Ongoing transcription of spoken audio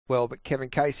well. But Kevin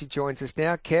Casey joins us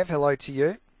now. Kev, hello to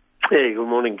you. Yeah, good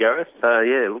morning, Gareth.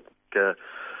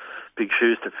 Big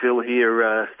shoes to fill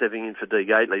here, stepping in for Dee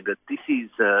Gately. But this is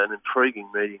an intriguing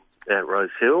meeting at Rose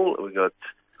Hill. We've got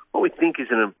what we think is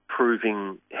an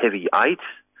improving heavy 8.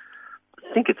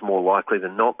 I think it's more likely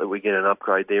than not that we get an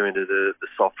upgrade there into the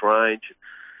soft range.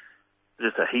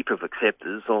 Just a heap of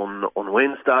acceptors on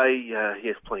Wednesday.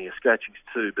 Yes, plenty of scratchings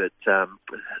too, but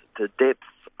the depth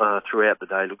throughout the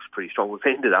day looks pretty strong. We've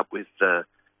ended up with,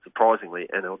 surprisingly,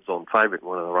 an odds-on favourite in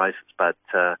one of the races, but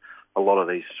a lot of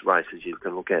these races you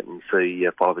can look at and see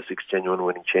 5 or 6 genuine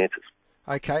winning chances.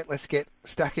 Okay, let's get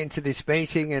stuck into this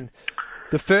meeting. And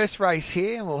the first race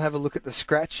here, we'll have a look at the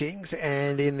scratchings.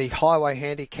 And in the highway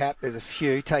handicap, there's a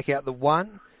few. Take out the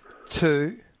 1,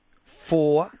 2,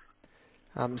 4,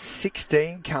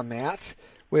 16 come out.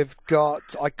 We've got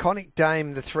Iconic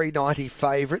Dame, the $3.90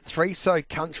 favourite. 3 So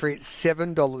Country at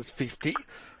 $7.50.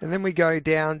 And then we go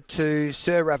down to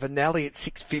Sir Ravenelli at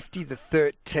 $6.50, the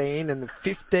 13, and the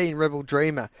 15 Rebel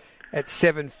Dreamer at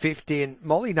 $7.50. And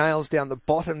Molly Nails down the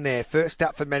bottom there. First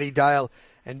up for Matty Dale,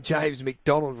 and James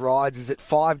McDonald rides is at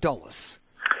 $5.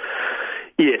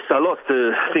 Yes, so lots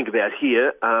to think about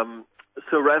here.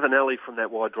 Sir Ravenelli from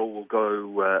that wide draw will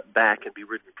go back and be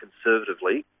ridden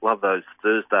conservatively. Love those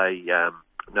Thursday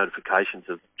notifications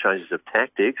of changes of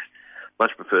tactics.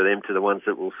 Much prefer them to the ones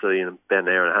that we'll see in about an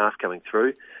hour and a half coming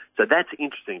through. So that's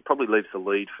interesting. Probably leaves the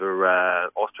lead for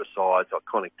Ostracides.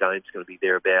 Iconic Dame's going to be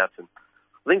thereabouts. And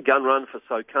I think Gun Run for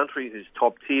So Country, who's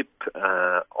top tip,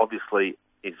 obviously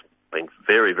is being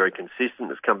very, very consistent.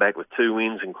 Has come back with 2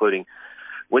 wins, including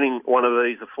winning one of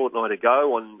these a fortnight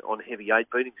ago on heavy 8,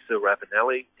 beating Sir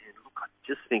Ravenelli. And look, I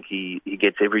just think he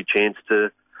gets every chance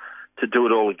to do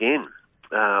it all again.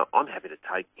 I'm happy to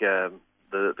take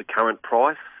the current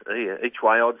price. Each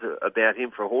way odds about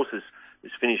him for a horse who's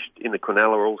finished in the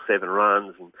Quinella all 7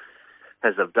 runs and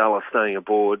has Abdallah staying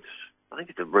aboard. I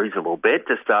think it's a reasonable bet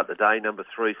to start the day. Number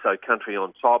 3, So Country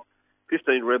on top.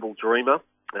 15 Rebel Dreamer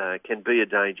can be a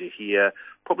danger here.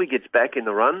 Probably gets back in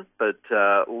the run, but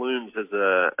looms as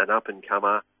an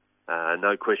up-and-comer.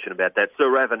 No question about that. Sir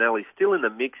Ravenelli still in the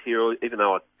mix here, even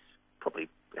though I probably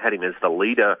had him as the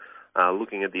leader.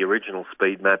 Looking at the original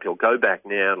speed map, he'll go back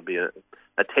now. It'll be a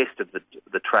test of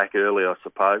the track early, I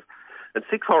suppose. And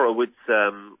 6 Horowitz,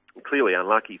 clearly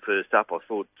unlucky first up, I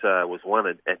thought was one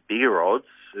at bigger odds,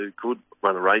 who could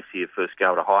run a race here first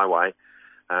go to highway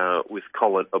with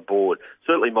Collett aboard.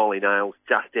 Certainly Molly Nails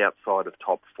just outside of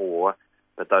top 4,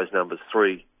 but those numbers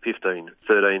 3, 15,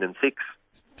 13 and 6.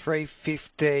 3,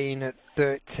 15,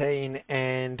 13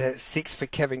 and 6 for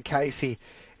Kevin Casey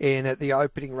in the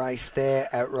opening race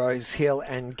there at Rose Hill,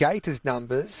 and Gator's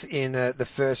numbers in the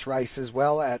first race as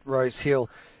well at Rose Hill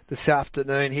this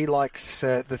afternoon. He likes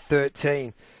the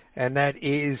 13, and that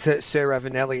is Sir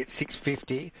Ravenelli at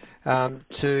 $6.50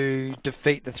 to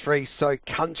defeat the 3 So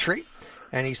Country,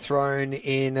 and he's thrown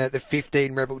in the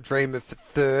 15 Rebel Dreamer for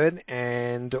 3rd,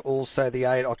 and also the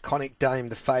 8 Iconic Dame,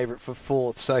 the favourite, for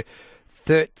 4th. So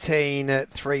 13,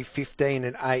 3, 15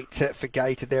 and 8 for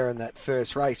Gator there in that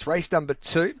first race. Race number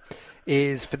 2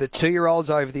 is for the 2-year-olds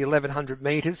over the 1,100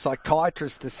 metres.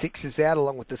 Psychiatrist, the 6 is out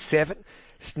along with the 7.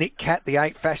 Snick Cat, the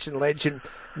 8 Fashion Legend,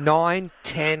 9,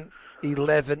 10,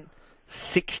 11,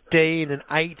 16 and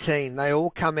 18. They all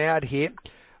come out here.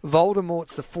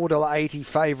 Voldemort's the $4.80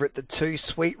 favourite, the 2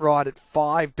 Sweet Ride at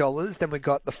 $5. Then we've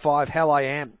got the 5 Hell I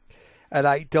Am at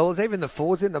 $8. Even the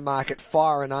 4's in the market.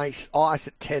 Fire and Ice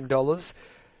at $10.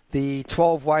 The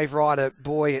 12 Wave Rider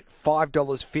Boy at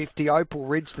 $5.50. Opal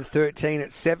Ridge, the 13 at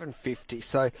 $7.50.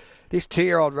 So this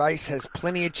 2-year-old race has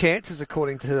plenty of chances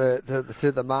according to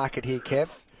the market here, Kev.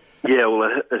 Yeah,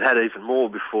 well, it had even more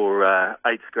before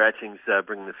 8 scratchings,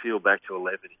 bringing the field back to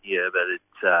 11 here.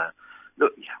 But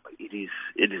it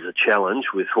is a challenge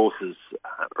with horses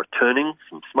returning,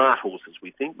 some smart horses,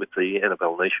 we think, with the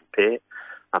Annabelle Nation pair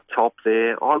up top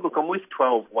there. I'm with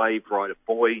 12 Wave Rider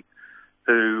Boy,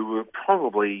 who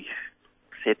probably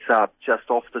sets up just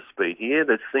off the speed here.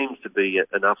 There seems to be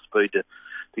enough speed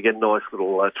to get a nice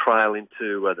little trail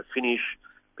into the finish.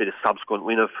 Bit of subsequent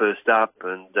winner first up,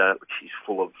 and she's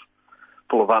full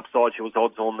of upside. She was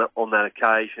odds on that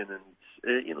occasion,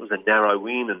 and it was a narrow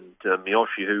win. And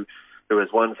Miyoshi, who has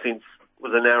won since,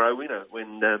 was a narrow winner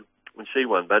when she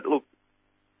won. But look,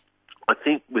 I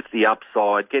think with the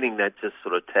upside, getting that just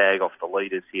sort of tag off the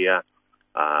leaders here,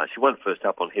 she won first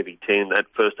up on heavy 10. That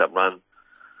first up run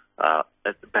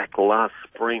at the back last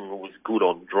spring was good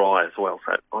on dry as well.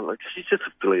 So she's just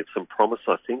a filly of some promise,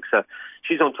 I think. So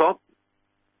she's on top.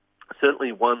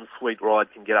 Certainly one Sweet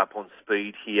Ride can get up on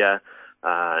speed here.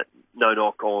 No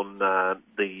knock on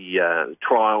the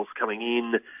trials coming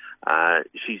in.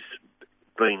 She's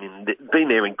been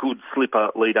there in good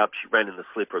slipper lead up. She ran in the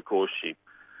slipper, of course. She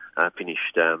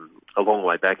finished a long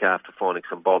way back after finding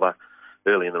some bother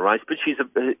early in the race. But he's a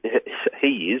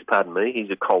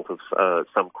colt of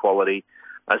some quality.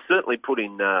 Certainly put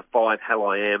in 5 Hell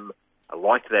I Am. I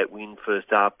liked that win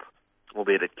first up,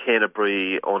 albeit at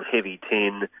Canterbury on heavy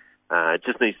 10.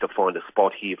 Just needs to find a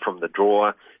spot here from the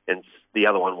draw. And the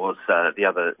other one was the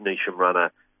other Nisham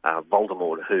runner,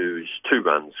 Voldemort, whose 2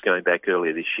 runs going back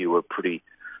earlier this year were pretty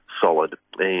solid.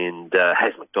 And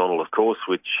Has McDonald, of course,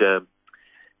 which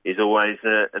is always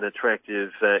an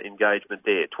attractive engagement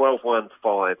there. 12-1,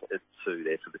 5 and 2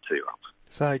 there for the 2-year-olds.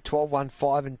 So 12-1,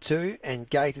 5 and 2, and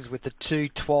Gators with the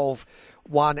 2-12,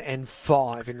 1 and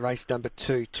 5 in race number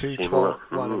 2.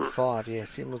 2-12, 1 and 5. Yeah,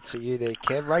 similar to you there,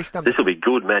 Kev. Race number. This will be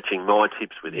good matching my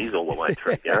tips with his all the way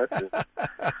through.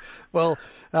 Well,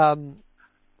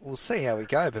 we'll see how we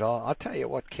go, but I'll tell you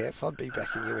what, Kev, I'd be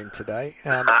backing you in today.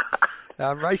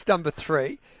 Race number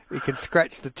 3, we can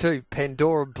scratch the 2,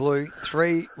 Pandora Blue.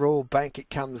 3, Royal Bank, it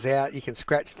comes out. You can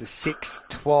scratch the 6,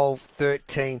 12,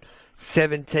 13,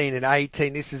 17 and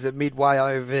 18. This is a midway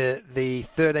over the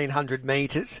 1,300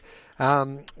 metres.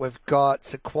 We've got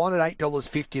Sequan at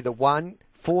 $8.50 the 1,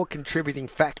 4 contributing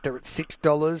factor at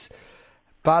 $6.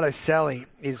 Bardo Sally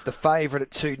is the favourite at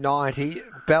 $2.90.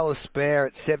 Bella Spare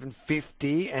at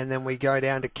 $7.50, and then we go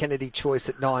down to Kennedy Choice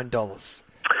at $9.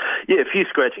 Yeah, a few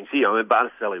scratchings here. I mean,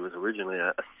 Bartaselli was originally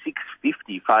a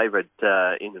 $6.50 favourite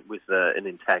with an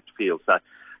intact field. So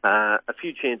a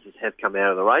few chances have come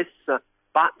out of the race.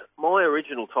 But my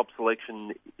original top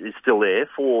selection is still there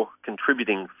for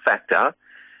contributing factor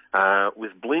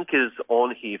with blinkers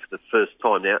on here for the first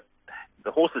time. Now,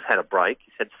 the horse has had a break.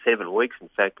 He's had 7 weeks, in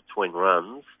fact, between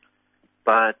runs.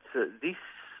 But this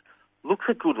looks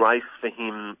a good race for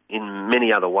him in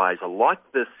many other ways. I like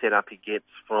the setup he gets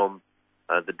from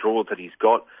the draw that he's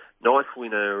got. Nice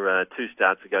winner 2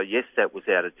 starts ago. Yes, that was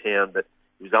out of town, but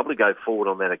he was able to go forward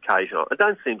on that occasion. I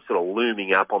don't see him sort of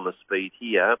looming up on the speed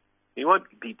here. He won't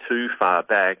be too far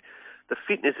back. The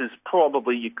fitness is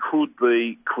probably, you could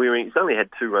be querying. He's only had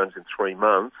 2 runs in 3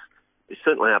 months. He's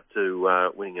certainly up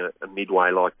to winning a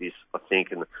midway like this, I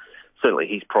think, and certainly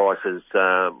his price is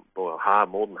more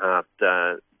than halved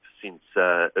since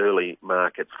early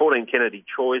markets. 14 Kennedy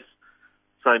Choice.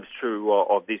 Same's true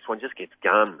of this one. Just gets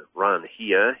run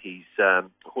here. He's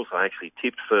also actually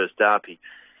tipped first up. He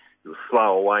was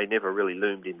slow away, never really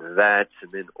loomed into that,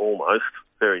 and then almost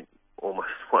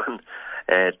won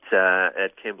at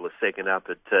Kembla second up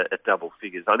at double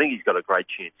figures. I think he's got a great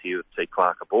chance here with T.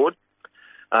 Clark aboard.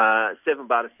 7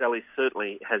 Bartaselli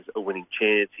certainly has a winning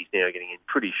chance. He's now getting in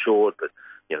pretty short, but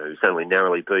he was only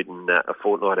narrowly beaten a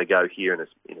fortnight ago here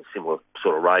in a similar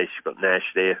sort of race. You've got Nash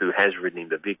there, who has ridden him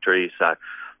to victory, so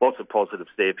lots of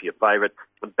positives there for your favourite.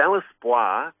 And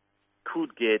Ballasbois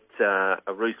could get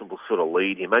a reasonable sort of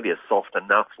lead here, maybe a soft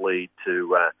enough lead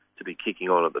to be kicking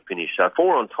on at the finish. So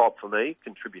 4 on top for me,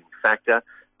 contributing factor.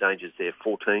 Dangers there,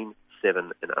 14,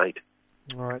 7 and 8.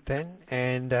 All right then,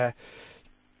 and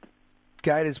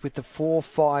Gators with the 4,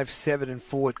 5, 7 and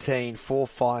 14. 4,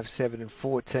 5, 7 and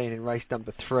 14 in race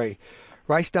number 3.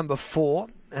 Race number 4,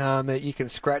 you can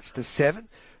scratch the 7.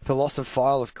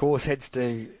 Philosophial, of course, heads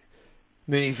to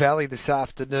Moonee Valley this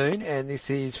afternoon, and this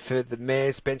is for the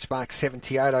mares, benchmark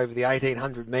 78 over the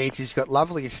 1,800 metres. You've got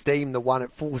Lovely Esteem, the 1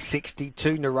 at $4.60,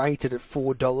 2 Narrated at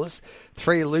 $4,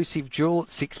 3 Elusive Jewel at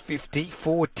 $6.50,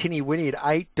 4 Tinny Winnie at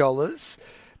 $8.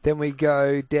 Then we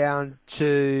go down to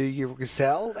your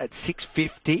Gazelle at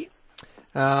 $6.50,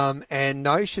 and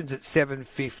Notions at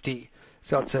 $7.50.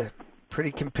 So it's a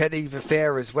pretty competitive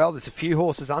affair as well. There's a few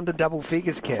horses under double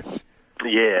figures, Kev.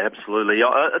 Yeah, absolutely.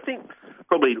 I think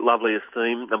probably Lovely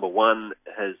Esteem, number 1,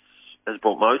 has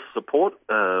brought most support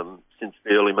since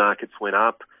the early markets went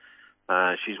up.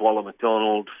 She's Waller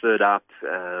McDonald, third up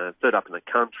in the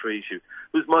country. She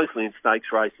was mostly in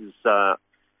stakes races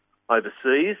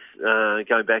overseas,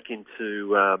 going back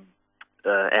into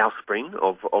our spring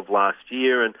of last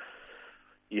year, and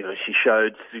she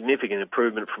showed significant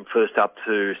improvement from first up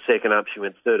to second up. She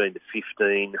went 13 to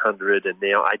 1500, and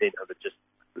now 1800.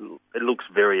 It looks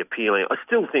very appealing. I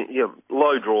still think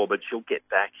low draw, but she'll get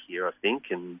back here, I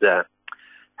think, and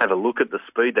have a look at the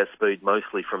speed. That speed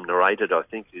mostly from Narrated, I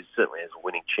think, who certainly has a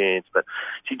winning chance, but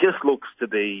she just looks to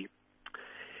be,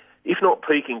 if not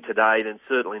peaking today, then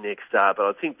certainly next start. But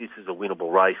I think this is a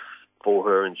winnable race for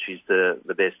her, and she's the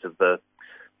best of the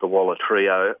Waller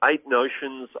trio. 8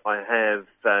 Notions I have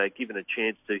given a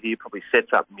chance to here, probably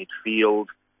sets up midfield.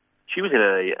 She was in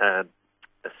a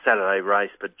Saturday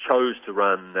race, but chose to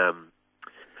run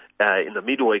in the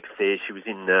midweek fair. She was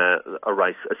in a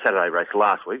Saturday race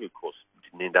last week, of course,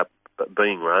 didn't end up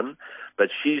being run. But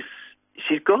she's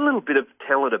got a little bit of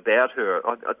talent about her.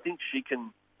 I think she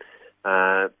can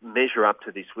measure up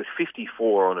to this with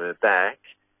 54 on her back.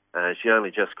 She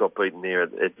only just got beaten there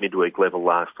at midweek level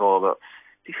last time.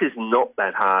 This is not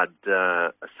that hard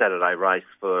a Saturday race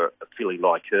for a filly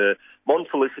like her. Mon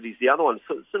Felicity's the other one,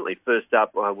 certainly first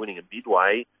up, winning a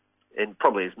midway, and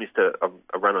probably has missed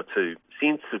a run or two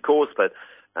since, of course, but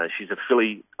she's a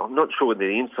filly. I'm not sure whether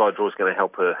the inside draw is going to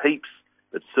help her heaps,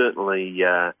 but certainly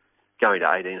going to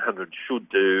 1800 should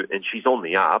do, and she's on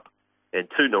the up. And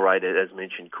Two Narrated, as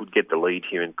mentioned, could get the lead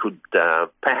here and could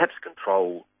perhaps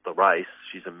control the race.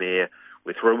 She's a mare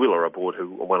with Rawilla aboard,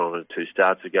 who went on 2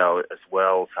 starts ago as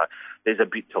well. So there's a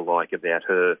bit to like about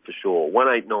her for sure.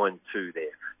 1892 there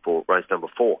for race number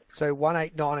 4. So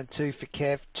 189 and 2 for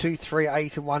Kev, 2, 3,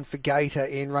 8 and 1 for Gator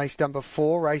in race number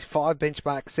 4. Race 5,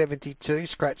 benchmark 72,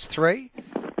 scratch 3.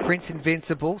 Prince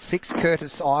Invincible, 6,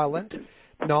 Curtis Island,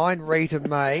 9, Rita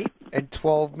May, and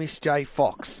 12, Miss J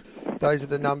Fox. Those are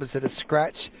the numbers that are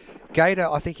scratched. Gator,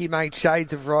 I think he made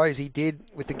shades of rose. He did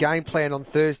with the game plan on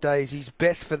Thursdays. He's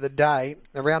best for the day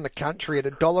around the country at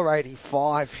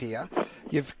 $1.85 here.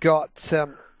 You've got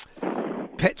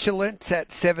Petulant at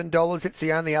 $7. It's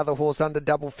the only other horse under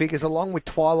double figures, along with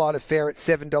Twilight Affair at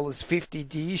 $7.50.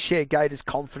 Do you share Gator's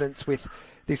confidence with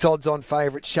this odds-on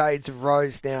favourite Shades of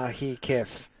Rose now here, Kev?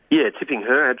 Yeah, tipping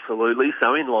her, absolutely.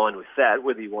 So in line with that,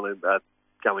 whether you want to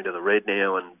go into the red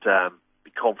now and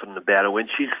be confident about her when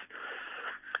she's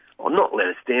not let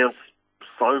us down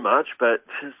so much, but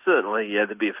certainly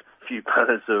there'd be a few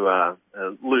punters who are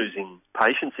losing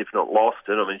patience, if not lost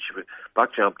it. I mean, she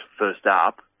buck jumped first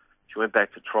up. She went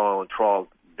back to trial and trialled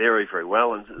very, very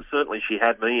well, and certainly she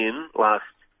had me in last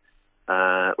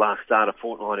start a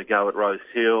fortnight ago at Rose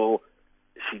Hill.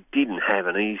 She didn't have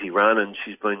an easy run, and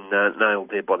she's been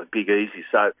nailed there by the Big Easy.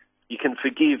 So you can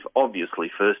forgive,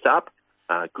 obviously, first up.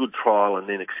 Good trial and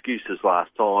then excuses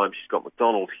last time. She's got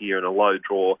McDonald here in a low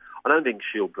draw. I don't think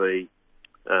she'll be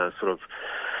sort of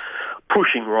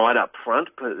pushing right up front,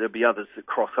 but there'll be others that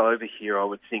cross over here, I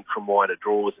would think, from wider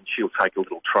draws, and she'll take a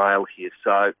little trail here.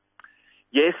 So,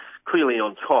 yes, clearly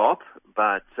on top,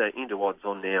 but into odds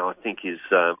on now, I think is,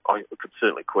 I could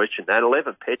certainly question that.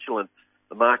 11, Petulant,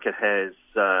 the market has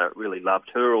really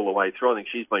loved her all the way through. I think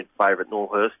she's been favourite in all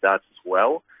her starts as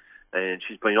well. And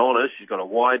she's been honest. She's got a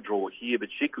wide draw here, but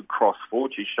she could cross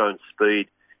forward. She's shown speed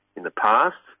in the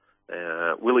past.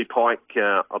 Willie Pike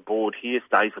aboard here,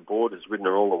 stays aboard, has ridden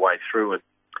her all the way through, and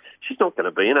she's not going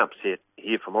to be an upset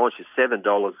here for mine. She's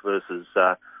 $7 versus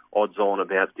odds on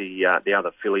about the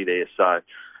other filly there. So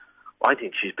I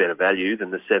think she's better value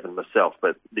than the 7 myself.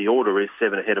 But the order is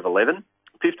 7 ahead of 11.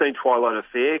 15, Twilight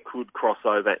Affair could cross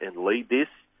over and lead this.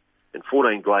 And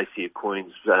 14, Glacier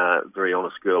Queen's very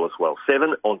honest girl as well.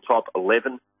 7 on top,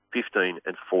 11, 15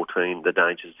 and 14, the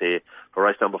dangers there for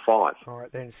race number 5. All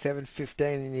right, then 7, 15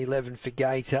 and 11 for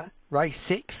Gator. Race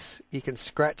 6, you can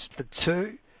scratch the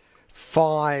 2,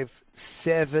 5,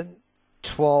 7,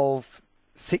 12,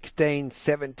 16,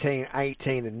 17,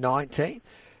 18 and 19.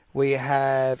 We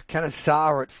have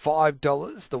Canasara at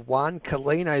 $5, the 1,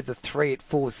 Colino the 3 at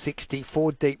 $4.60,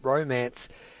 4 Deep Romance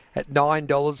at $9,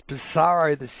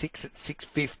 Pissarro the 6 at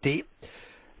 $6.50,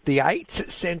 the 8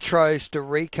 Centro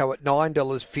Storico at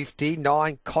 $9.50,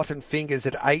 9 Cotton Fingers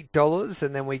at $8,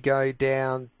 and then we go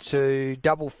down to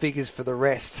double figures for the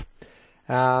rest.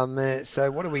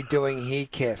 So what are we doing here,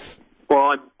 Kev?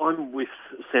 Well, I'm with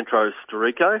Centro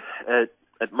Storico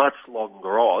at much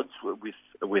longer odds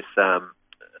with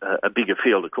a bigger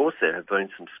field, of course. There have been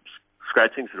some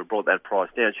scratchings that have brought that price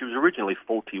down. She was originally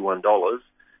 $41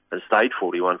 and stayed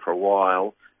 41 for a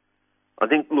while. I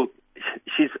think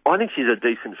she's a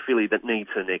decent filly that needs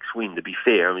her next win, to be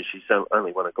fair. I mean, she's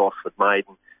only won a Gosford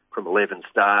Maiden from 11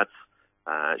 starts.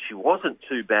 She wasn't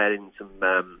too bad in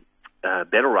some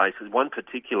better races. One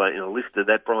particular in a list of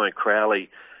that, Brian Crowley,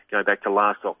 going back to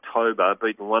last October,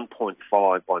 beaten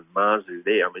 1.5 by Marzu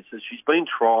there. I mean, so she's been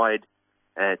tried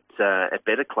at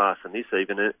better class than this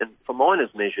even, and for mine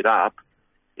has measured up.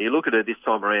 You look at her this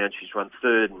time around, she's run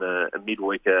third in a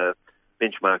midweek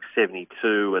benchmark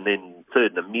 72 and then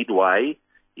third in a midway.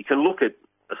 You can look at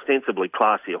ostensibly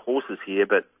classier horses here,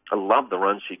 but I love the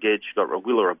run she gets. She got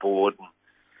Rawilla aboard.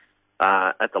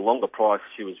 And, at the longer price,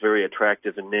 she was very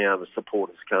attractive, and now the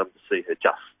support has come to see her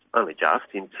only just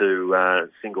into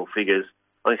single figures.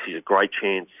 I think she's a great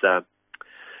chance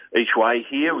each way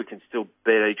here. We can still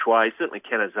bet each way. Certainly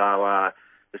Kanazawa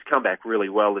has come back really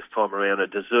well this time around. A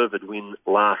deserved win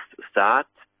last start.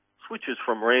 Switches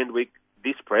from Randwick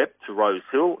this prep to Rose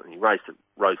Hill, and he raced at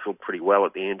Rose Hill pretty well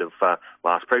at the end of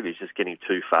last prep. He's just getting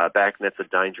too far back, and that's a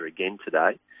danger again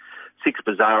today. 6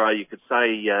 Bizarro, you could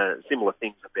say similar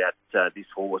things about this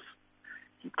horse.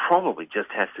 He probably just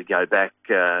has to go back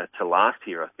to last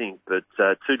year, I think. But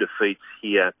 2 defeats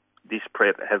here this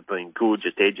prep have been good,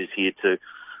 just edges here to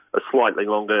a slightly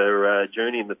longer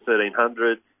journey in the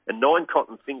 1300. And 9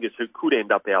 Cotton Fingers, who could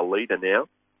end up our leader now,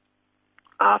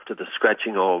 after the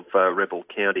scratching of Rebel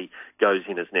County, goes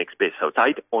in as next best. So it's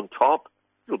 8 on top.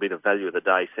 A little bit of value of the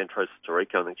day. Centro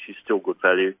Storico, I think she's still good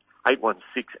value. 8, 1,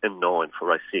 6 and 9 for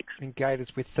race 6. And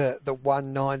Gators with the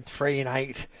 1, 9, 3 and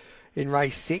 8 in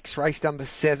race 6. Race number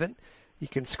 7, you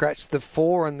can scratch the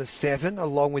 4 and the 7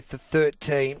 along with the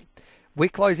 13.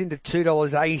 Wicklow's into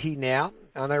 $2.80 now.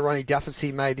 I know Ronnie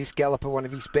Duffy made this galloper one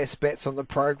of his best bets on the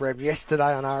program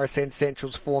yesterday on RSN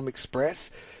Central's Form Express.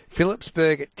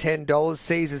 Phillipsburg at $10,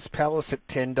 Caesars Palace at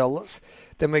 $10.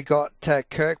 Then we got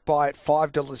Kirkby at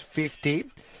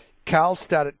 $5.50.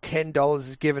 Carlstad at $10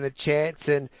 is given a chance,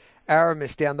 and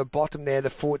Aramis down the bottom there, the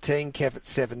 14, Kev at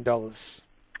 $7.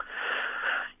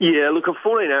 Yeah, look, a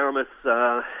 14 Aramis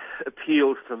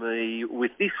appeals to me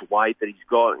with this weight that he's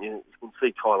got. You can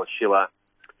see Tyler Schiller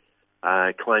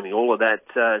claiming all of that,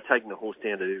 taking the horse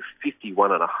down to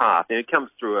 51.5. Now, it comes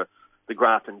through the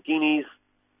Grafton Guineas.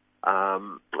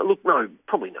 Look,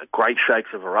 probably no great shakes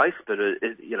of a race, but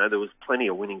there was plenty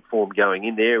of winning form going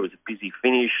in there. It was a busy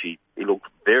finish. He looked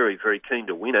very, very keen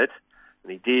to win it,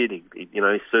 and he did. He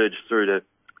surged through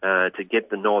to get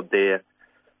the nod there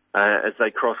as they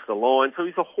crossed the line. So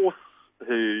he's a horse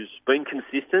who's been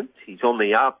consistent. He's on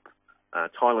the up.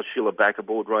 Tyler Schiller back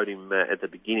aboard rode him at the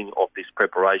beginning of this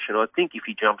preparation. I think if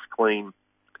he jumps clean,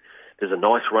 there's a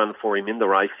nice run for him in the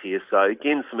race here. So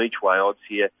again, some each way odds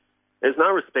here. There's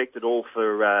no respect at all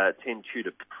for 10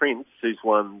 Tudor Prince, who's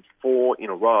won 4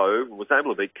 in a row, was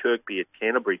able to beat Kirkby at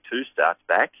Canterbury 2 starts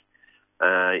back.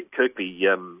 Kirkby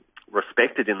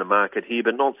respected in the market here,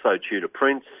 but not so Tudor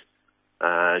Prince.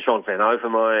 Jean Van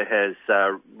Overmeyer has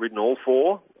ridden all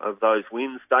 4 of those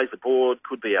wins, stays aboard,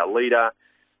 could be our leader.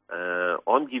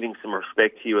 I'm giving some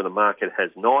respect here where the market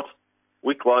has not.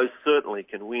 Wicklow certainly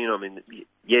can win. I mean,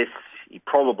 yes, he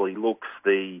probably looks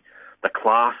the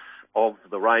class of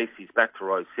the race. He's back to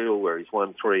Rose Hill where he's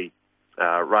won 3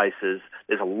 races.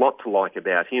 There's a lot to like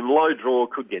about him. Low draw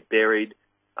could get buried.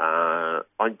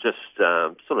 I'm just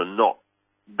sort of not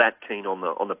that keen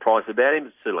on the price about him.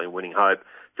 It's certainly a winning hope.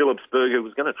 Phillipsburg, who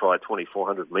was going to try a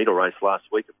 2,400 metre race last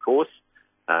week, of course,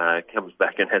 comes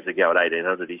back and has a go at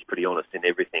 1,800. He's pretty honest in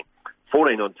everything.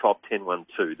 14 on top, 10, 1,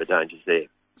 2. The danger's there.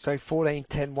 So 14,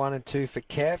 10, 1 and 2 for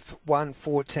Kev. 1,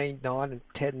 14, 9 and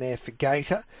 10 there for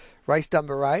Gator. Race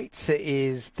number 8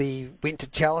 is the Winter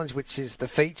Challenge, which is the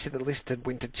feature, the listed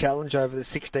Winter Challenge over the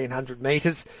 1,600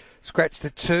 metres. Scratch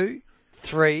the 2,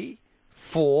 3,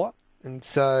 4. And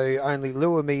so only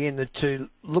Lure Me in the 2,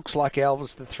 looks like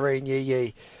Elvis the 3 and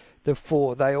Yee the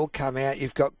 4. They all come out.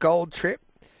 You've got Gold Trip.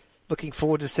 Looking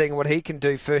forward to seeing what he can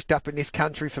do first up in this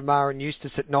country for Mara and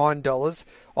Eustace at $9.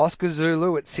 Oscar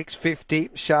Zulu at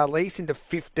 $6.50. Charlize into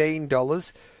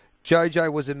 $15.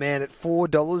 Jojo Was a Man at $4.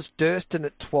 Durston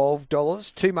at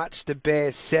 $12. Too Much to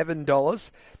Bear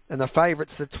 $7. And the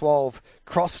favourites the 12.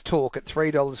 Crosstalk at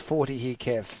 $3.40 here,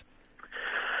 Kev.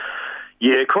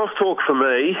 Yeah, Crosstalk for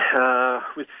me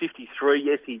with 53.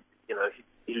 Yes, he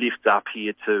lifts up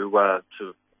here to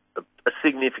a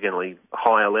significantly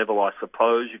higher level, I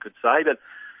suppose you could say. But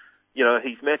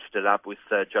he's matched it up with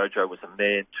Jojo Was a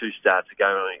Man 2 starts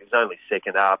ago. He was only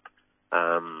second up.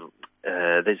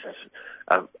 There's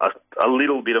a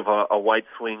little bit of a weight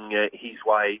swing his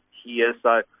way here,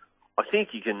 so I think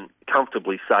you can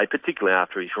comfortably say, particularly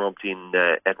after he's romped in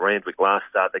at Randwick last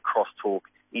start, that Crosstalk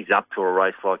is up to a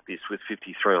race like this with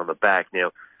 53 on the back.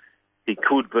 Now, he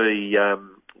could be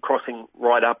crossing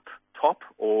right up top,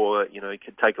 or he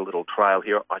could take a little trail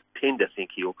here. I tend to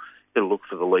think he'll look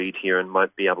for the lead here and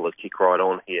might be able to kick right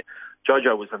on here.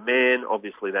 Jojo Was a Man.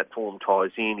 Obviously, that form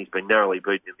ties in. He's been narrowly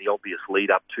beaten in the obvious lead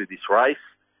up to this race.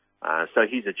 So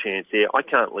here's a chance there. I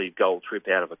can't leave Gold Trip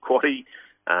out of a quaddie.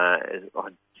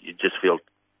 You just feel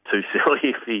too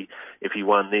silly if he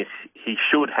won this. He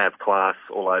should have class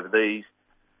all over these.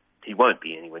 He won't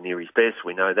be anywhere near his best.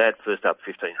 We know that. First up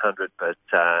 1,500, but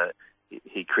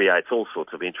he creates all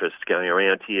sorts of interest going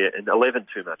around here. And 11,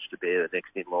 Too Much to Bear, the next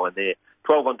in line there.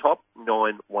 12 on top,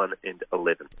 9, 1 and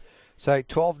 11. So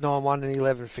 12, 9, 1 and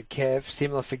 11 for Kev.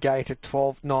 Similar for Gator,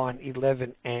 12, 9,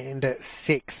 11 and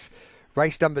 6.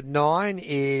 Race number 9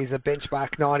 is a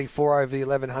benchmark 94 over the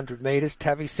 1,100 metres.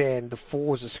 Tavisan, the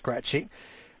 4s are scratching.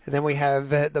 And then we have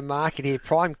the market here.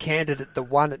 Prime Candidate, the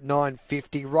 1 at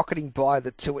 $9.50. Rocketing By,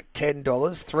 the 2 at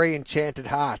 $10. 3 Enchanted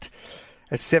Heart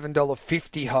at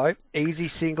 $7.50 Hope. Easy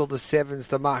Single, the 7's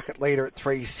the market leader at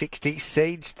 $3.60.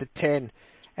 Siege, the 10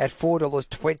 at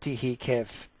 $4.20 here, Kev.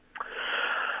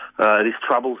 This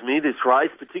troubles me, this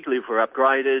race, particularly if we're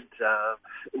upgraded.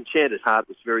 Enchanted Heart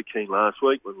was very keen last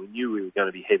week when we knew we were going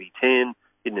to be heavy 10.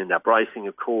 Didn't end up racing,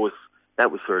 of course.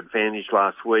 That was her advantage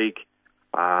last week.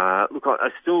 Look,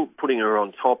 I'm still putting her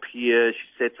on top here.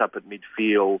 She sets up at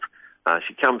midfield.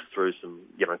 She comes through some,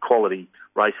 quality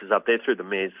races up there through the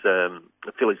mares, the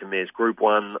Fillies and Mares Group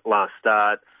 1 last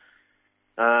start.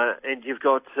 And you've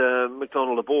got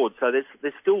McDonald aboard. So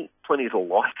there's still plenty to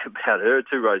like about her.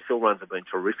 2 Rose Hill runs have been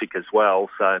terrific as well.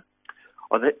 So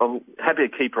I'm happy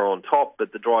to keep her on top,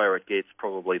 but the drier it gets,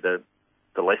 probably the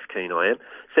less keen I am.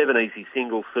 7 Easy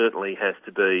Single certainly has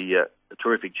to be a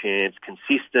terrific chance.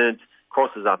 Consistent,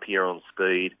 crosses up here on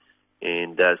speed,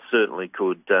 and certainly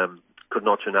could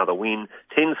notch another win.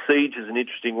 10 Siege is an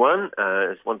interesting one.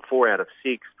 It's won 4 out of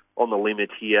 6 on the limit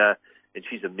here, and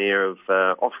she's a mare of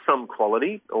some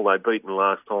quality, although beaten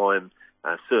last time.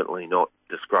 Certainly not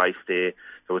disgraced there.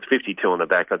 So with 52 on the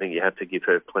back, I think you have to give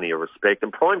her plenty of respect.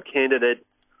 And Prime Candidate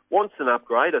wants an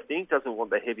upgrade, I think. Doesn't want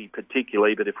the heavy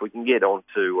particularly, but if we can get on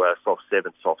to soft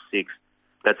 7, soft 6,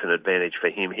 that's an advantage for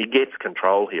him. He gets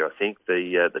control here, I think,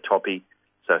 the toppy.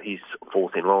 So he's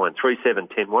fourth in line. 3, 7,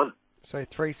 10, 1. So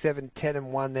 3, 7, 10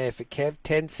 and 1 there for Kev.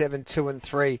 10, 7, 2 and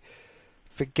 3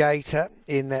 for Gator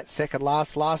in that second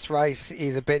last. Last race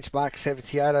is a benchmark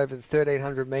 78 over the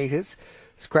 1,300 metres.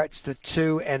 Scratch the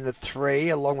 2 and the 3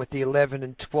 along with the 11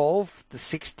 and 12. The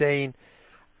 16,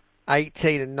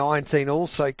 18 and 19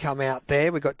 also come out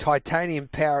there. We've got Titanium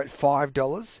Power at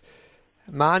 $5.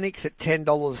 Marnix at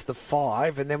 $10 the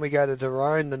 5. And then we go to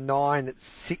Daron the 9 at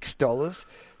 $6.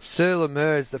 Sur Le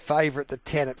Meurs, the favourite, the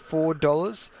 10 at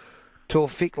 $4.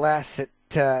 Torfik Lass at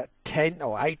 $10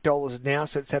 or $8 now,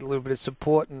 so it's had a little bit of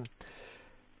support. And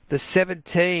the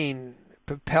 17,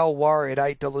 Propel Warrior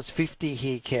at $8.50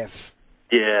 here, Kev.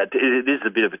 Yeah, it is a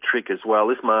bit of a trick as well.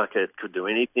 This market could do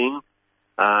anything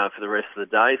for the rest of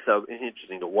the day, so it's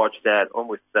interesting to watch that. On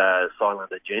with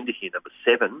Silent Agenda here, number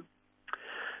 7.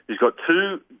 He's got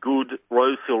 2 good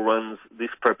Rose Hill runs this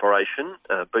preparation,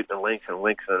 beaten a length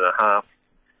and a half,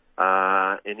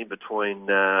 and in between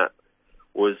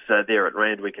was there at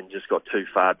Randwick and just got too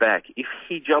far back. If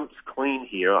he jumps clean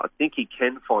here, I think he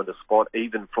can find a spot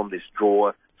even from this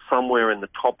draw somewhere in the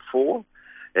top 4.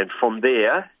 And from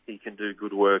there, he can do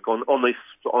good work on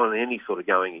any sort of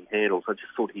going he handles. I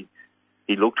just thought he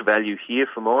looked value here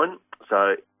for mine.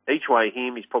 So each way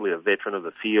him, he's probably a veteran of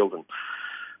the field and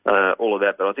all of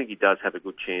that, but I think he does have a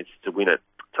good chance to win it.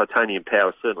 Titanium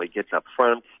Power certainly gets up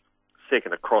front.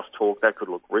 Second, a Crosstalk, that could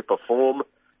look ripper form.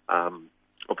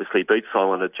 Obviously beat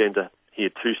Silent Agenda here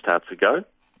 2 starts ago.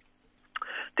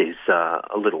 There's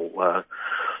a little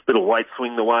weight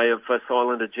swing the way of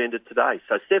Silent Agenda today.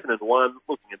 So 7 and 1,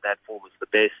 looking at that form as the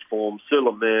best form. Sur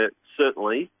Le Meurs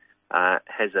certainly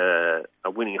has a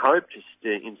winning hope. Just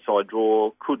inside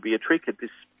draw could be a trick at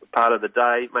this part of the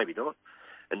day, maybe not.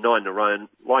 And 9 Nerone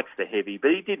likes the heavy,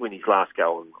 but he did win his last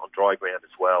go on dry ground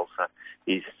as well, so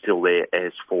he's still there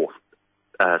as 4th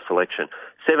selection.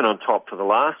 7 on top for the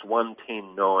last, 1,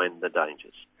 10, 9, the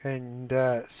dangers. And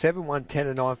 7, 1, 10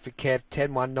 and 9 for Kev,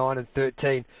 10, 1, 9 and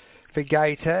 13 for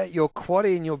Gator. Your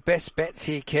quaddie and your best bets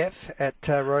here, Kev, at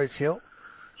Rose Hill?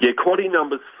 Yeah, quaddie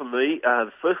numbers for me,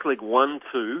 the first leg 1,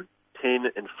 2, 10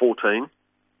 and 14.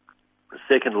 The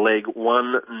second leg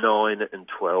 1, 9 and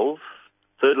 12.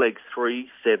 Third leg 3,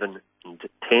 7 and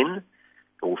 10. And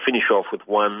we'll finish off with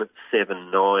 1,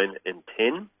 7, 9 and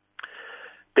 10.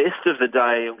 Best of the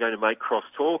day, I'm going to make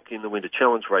Crosstalk in the Winter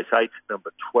Challenge, race 8,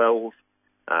 number 12.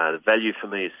 The value for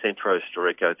me is Centro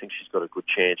Storico. I think she's got a good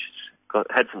chance. She's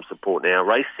had some support now.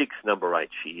 Race 6, number 8.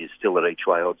 She is still at each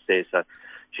way odds there, so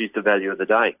she's the value of the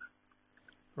day.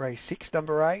 Race 6,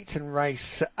 number 8, and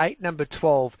race 8, number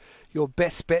 12. Your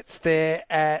best bets there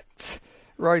at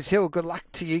Rose Hill. Good luck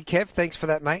to you, Kev. Thanks for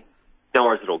that, mate. No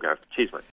worries at all, Gareth. Cheers, mate.